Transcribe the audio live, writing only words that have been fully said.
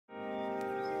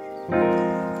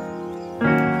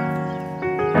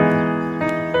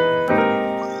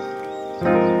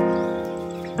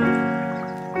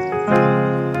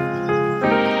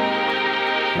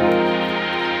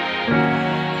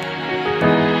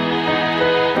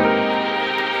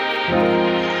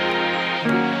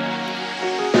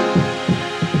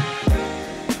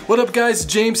What up guys,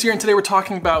 James here, and today we're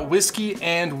talking about whiskey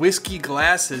and whiskey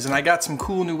glasses, and I got some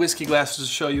cool new whiskey glasses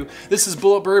to show you. This is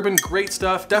Bullet Bourbon, great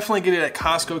stuff. Definitely get it at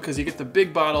Costco because you get the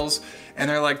big bottles and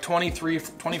they're like $23,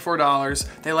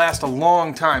 $24. They last a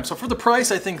long time. So for the price,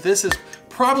 I think this is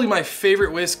probably my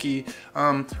favorite whiskey.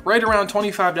 Right around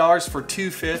 $25 for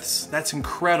 2/5. That's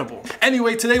incredible.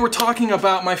 Anyway, today we're talking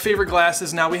about my favorite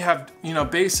glasses. Now we have,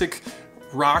 basic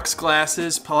rocks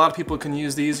glasses. A lot of people can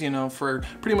use these, for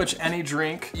pretty much any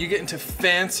drink. You get into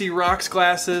fancy rocks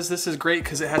glasses. This is great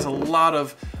because it has a lot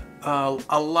of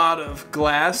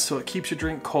glass, so it keeps your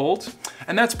drink cold,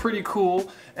 and that's pretty cool.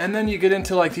 And then you get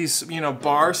into like these,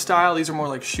 bar style. These are more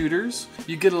like shooters.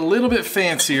 You get a little bit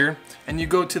fancier, and you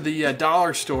go to the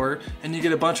dollar store, and you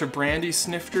get a bunch of brandy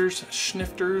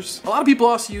schnifters. A lot of people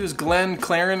also use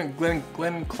Glencairn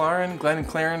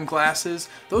glasses.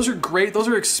 Those are great. Those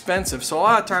are expensive. So a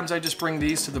lot of times I just bring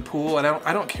these to the pool, and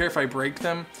I don't care if I break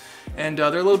them. And they're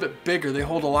a little bit bigger. They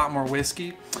hold a lot more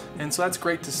whiskey, and so that's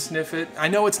great to sniff it. I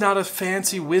know it's not a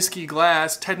fancy whiskey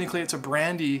glass. Technically, it's a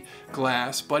brandy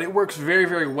glass, but it works very,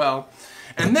 very well.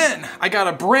 And then I got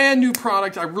a brand new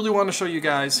product I really want to show you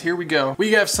guys. Here we go.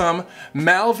 We have some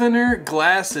Malviner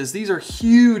glasses. These are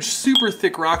huge, super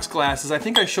thick rocks glasses. I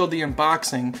think I showed the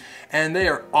unboxing, and they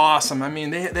are awesome. I mean,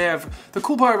 they have, the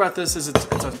cool part about this is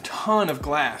it's a ton of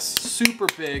glass, super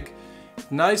big.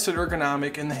 Nice and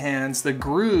ergonomic in the hands. The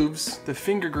grooves, the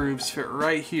finger grooves fit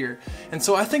right here. And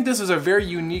so I think this is a very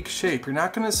unique shape. You're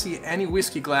not gonna see any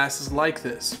whiskey glasses like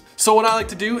this. So what I like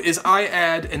to do is I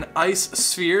add an ice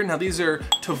sphere. Now these are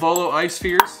Tovolo ice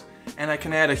spheres, and I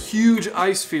can add a huge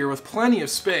ice sphere with plenty of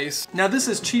space. Now this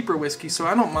is cheaper whiskey, so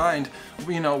I don't mind,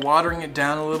 watering it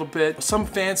down a little bit. Some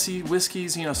fancy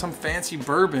whiskeys, some fancy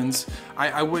bourbons,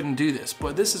 I wouldn't do this,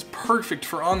 but this is perfect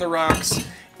for on the rocks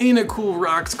in a cool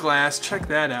rocks glass. Check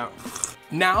that out.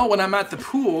 Now when I'm at the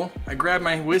pool, I grab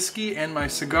my whiskey and my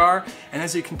cigar, and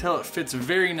as you can tell, it fits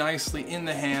very nicely in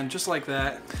the hand, just like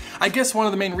that. I guess one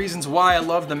of the main reasons why I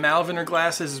love the Malviner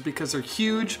glasses is because they're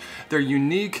huge, they're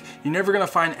unique, you're never gonna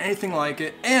find anything like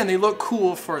it, and they look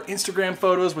cool for Instagram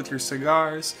photos with your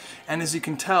cigars. And as you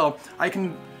can tell, I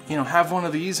can have one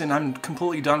of these and I'm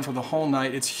completely done for the whole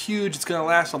night. It's huge, it's gonna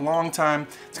last a long time,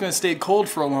 it's gonna stay cold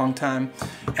for a long time,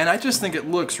 and I just think it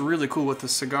looks really cool with the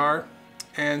cigar.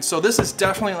 And so this is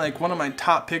definitely like one of my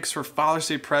top picks for Father's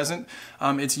Day present.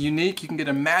 It's unique. You can get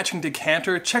a matching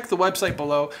decanter. Check the website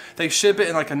below. They ship it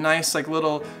in like a nice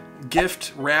little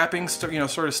gift wrapping sort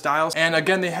of styles. And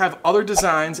again, they have other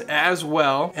designs as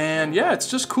well. And yeah, it's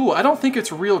just cool. I don't think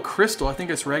it's real crystal. I think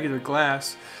it's regular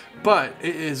glass, but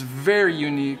it is very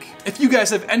unique. If you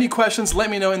guys have any questions, let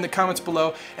me know in the comments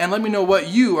below, and let me know what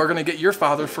you are gonna get your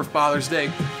father for Father's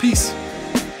Day. Peace.